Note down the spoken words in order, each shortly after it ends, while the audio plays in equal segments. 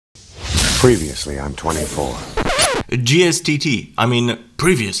Previously, I'm 24. GSTT. I mean,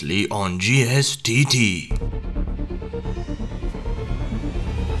 previously on GSTT.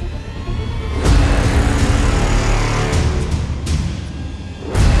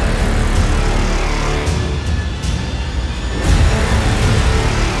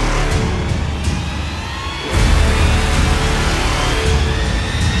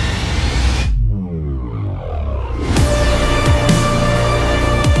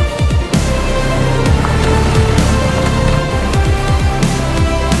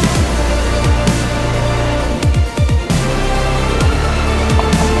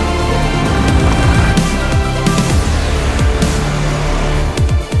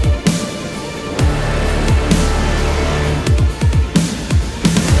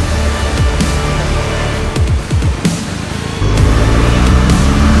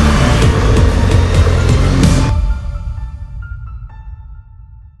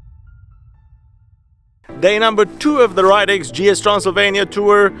 Day number 2 of the RideX GS Transylvania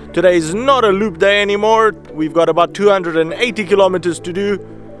tour. Today is not a loop day anymore. We've got about 280 kilometers to do.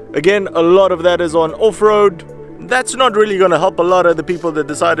 Again, a lot of that is on off-road. That's not really going to help a lot of the people that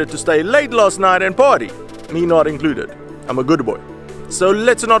decided to stay late last night and party. Me not included. I'm a good boy. So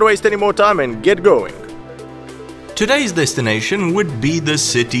let's not waste any more time and get going. Today's destination would be the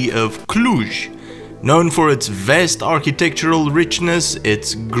city of Cluj. Known for its vast architectural richness,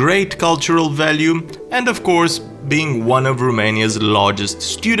 its great cultural value, and of course, being one of Romania's largest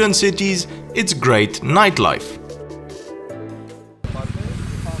student cities, its great nightlife.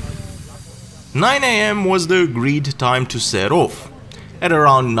 9 AM was the agreed time to set off. At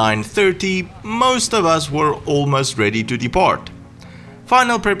around 9:30, most of us were almost ready to depart.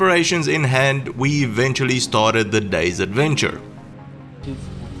 Final preparations in hand, we eventually started the day's adventure.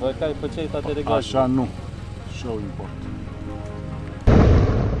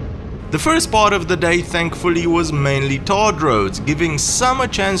 The first part of the day, thankfully, was mainly tarred roads, giving some a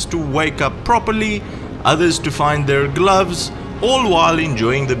chance to wake up properly, others to find their gloves, all while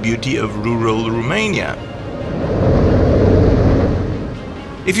enjoying the beauty of rural Romania.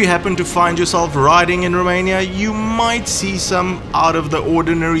 If you happen to find yourself riding in Romania, you might see some out of the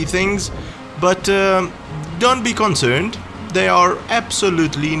ordinary things, but don't be concerned. They are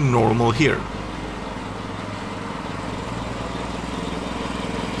absolutely normal here.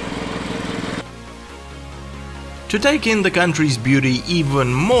 To take in the country's beauty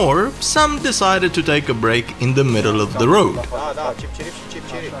even more, some decided to take a break in the middle of the road.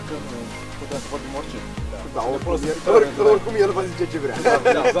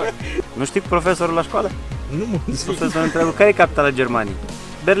 Nu știi cu profesorul la școală? Nu. Profesorul întreabă, care e capitala Germaniei?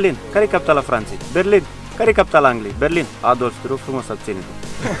 Berlin. Care e capitala Franței? Berlin. Care e capitala Angliei? Berlin. Adolf, te rog frumos, abține-te.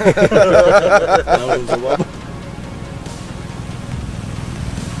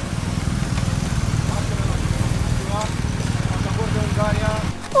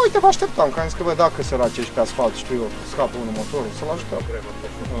 Uite, vă așteptam, că am zis că vă dacă săracești pe asfalt, știu eu, scapă unul motorul, să-l ajutăm.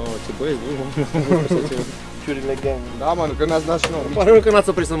 Ce băieți, nu? Ciurile gang. Da, mă, că n-ați dat și nouă. Pare rău că n-ați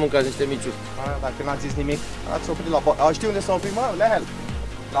oprit să mâncați niște miciuri. Dacă n-ați zis nimic, ați oprit la... Știi unde s-a oprit, mă? Lehel.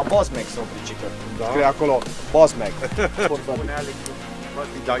 La Bosmec s-a oprit, cică. Scrie acolo, Bosmec.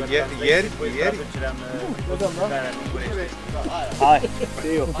 Da, ieri? Hai,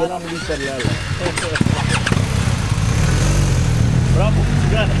 știu eu. Că n-am literele alea. Bravo,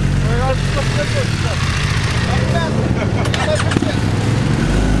 țigana!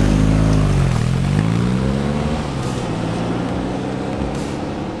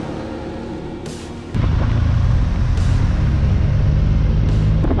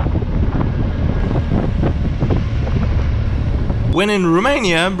 When in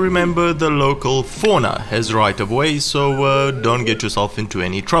Romania, remember the local fauna has right of way, so don't get yourself into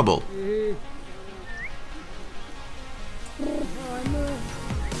any trouble.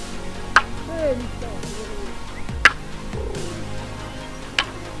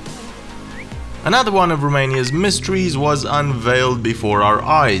 Another one of Romania's mysteries was unveiled before our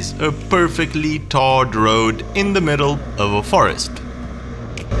eyes, a perfectly tarred road in the middle of a forest.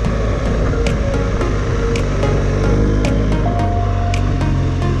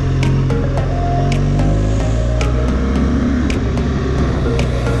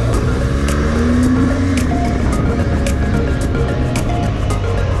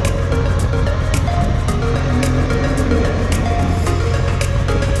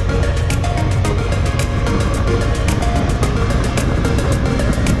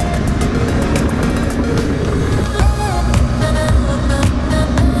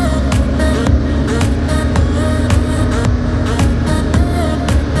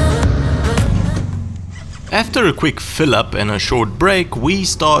 After a quick fill-up and a short break, we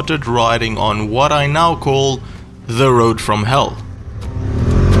started riding on what I now call the road from hell.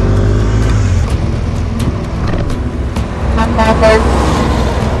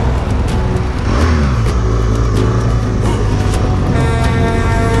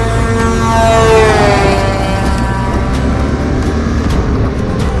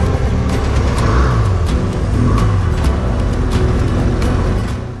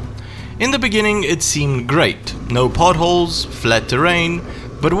 In the beginning it seemed great, no potholes, flat terrain,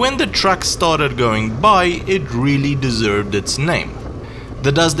 but when the trucks started going by, it really deserved its name.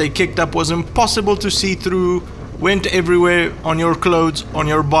 The dust they kicked up was impossible to see through, went everywhere on your clothes, on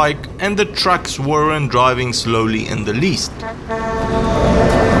your bike, and the trucks weren't driving slowly in the least.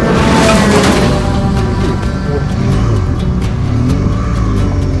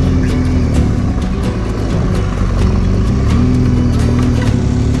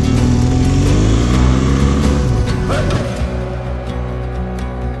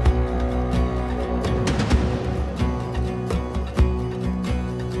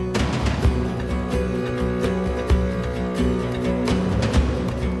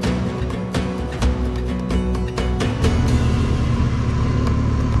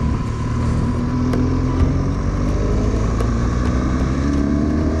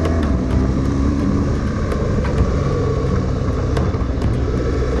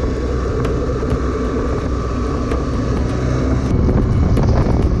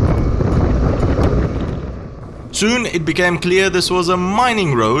 Soon it became clear this was a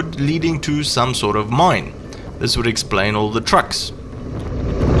mining road leading to some sort of mine. This would explain all the trucks.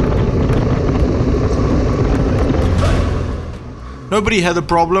 Nobody had a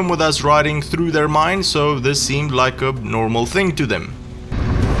problem with us riding through their mine, so this seemed like a normal thing to them.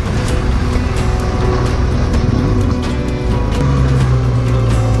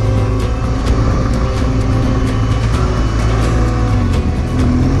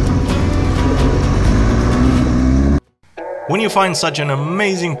 When you find such an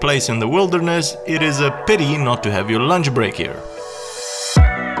amazing place in the wilderness, it is a pity not to have your lunch break here.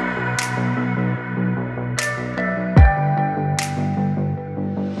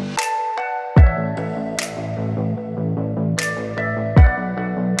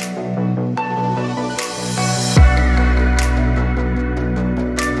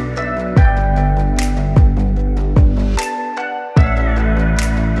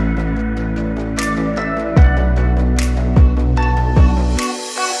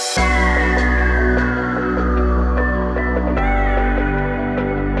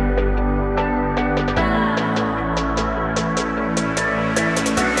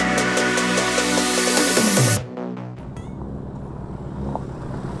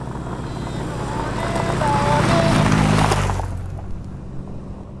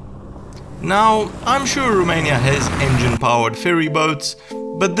 Now, I'm sure Romania has engine-powered ferry boats,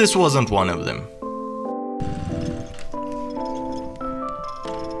 but this wasn't one of them.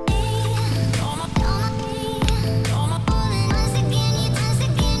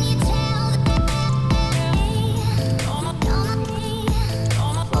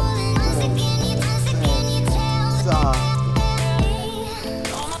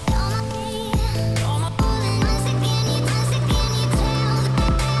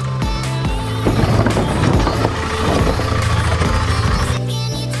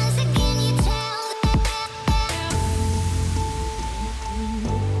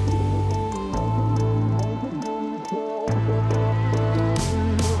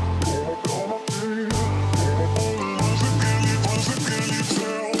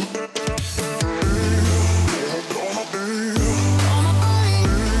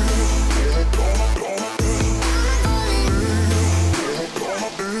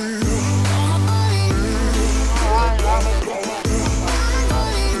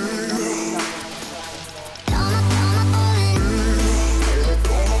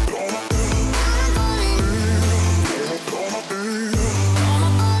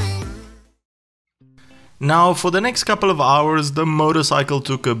 Now, for the next couple of hours, the motorcycle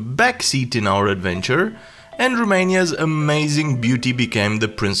took a backseat in our adventure, and Romania's amazing beauty became the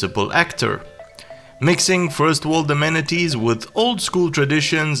principal actor. Mixing first world amenities with old school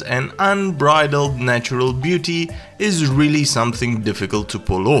traditions and unbridled natural beauty is really something difficult to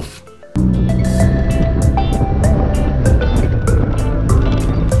pull off.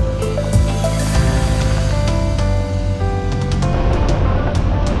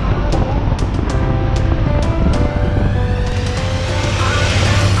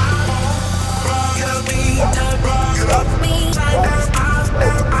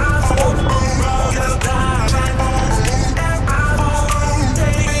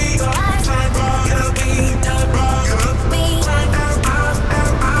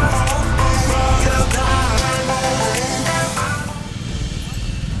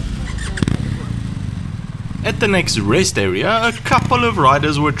 At the next rest area, a couple of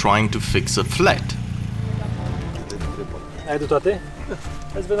riders were trying to fix a flat. Ai de toate?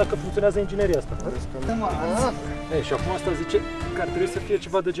 Hai să vedem dacă funcționează ingineria asta. Ei, și acum asta zice că ar trebui să fie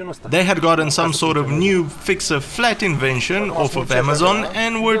ceva de genul ăsta. They had gotten some sort of new fix-a-flat invention off of Amazon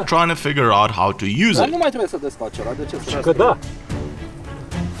and were trying to figure out how to use Dar it. nu mai trebuie să desfaci ăla, de ce să Că da!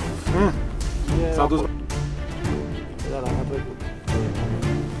 S-a dus.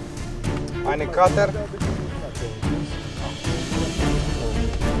 Eine cutter.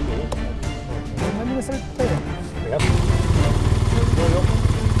 Mai bine să le tăiem.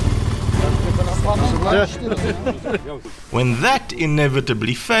 When that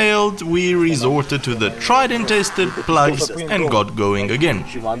inevitably failed, we resorted to the tried and tested plugs and got going again.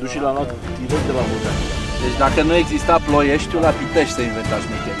 Și m-am dus și l-am luat direct de la Bulgar. Deci dacă nu exista Ploieștiul, la Pitești să inventa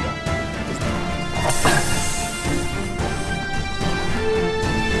șmecheria.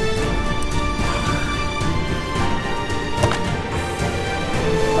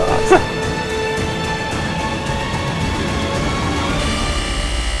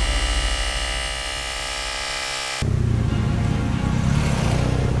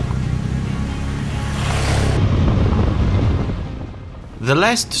 The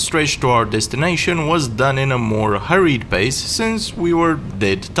last stretch to our destination was done in a more hurried pace since we were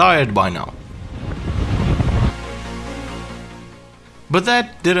dead tired by now. But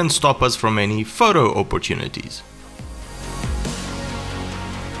that didn't stop us from any photo opportunities.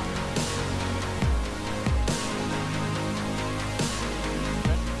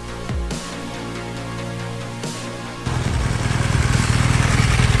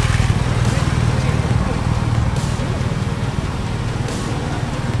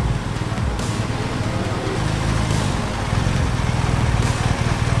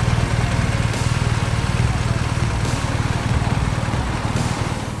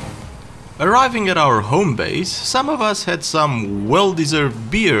 Arriving at our home base, some of us had some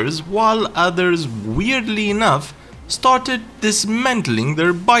well-deserved beers, while others, weirdly enough, started dismantling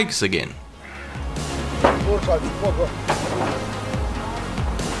their bikes again.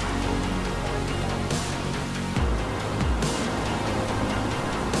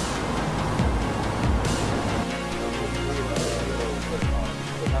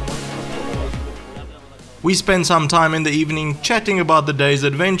 We spent some time in the evening chatting about the day's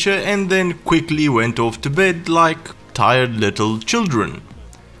adventure and then quickly went off to bed like tired little children.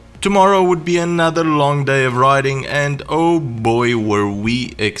 Tomorrow would be another long day of riding and oh boy were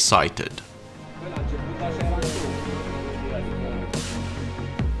we excited.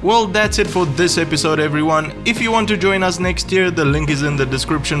 Well, that's it for this episode everyone. If you want to join us next year, the link is in the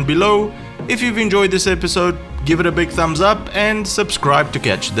description below. If you've enjoyed this episode, give it a big thumbs up and subscribe to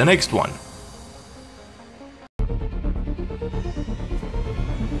catch the next one.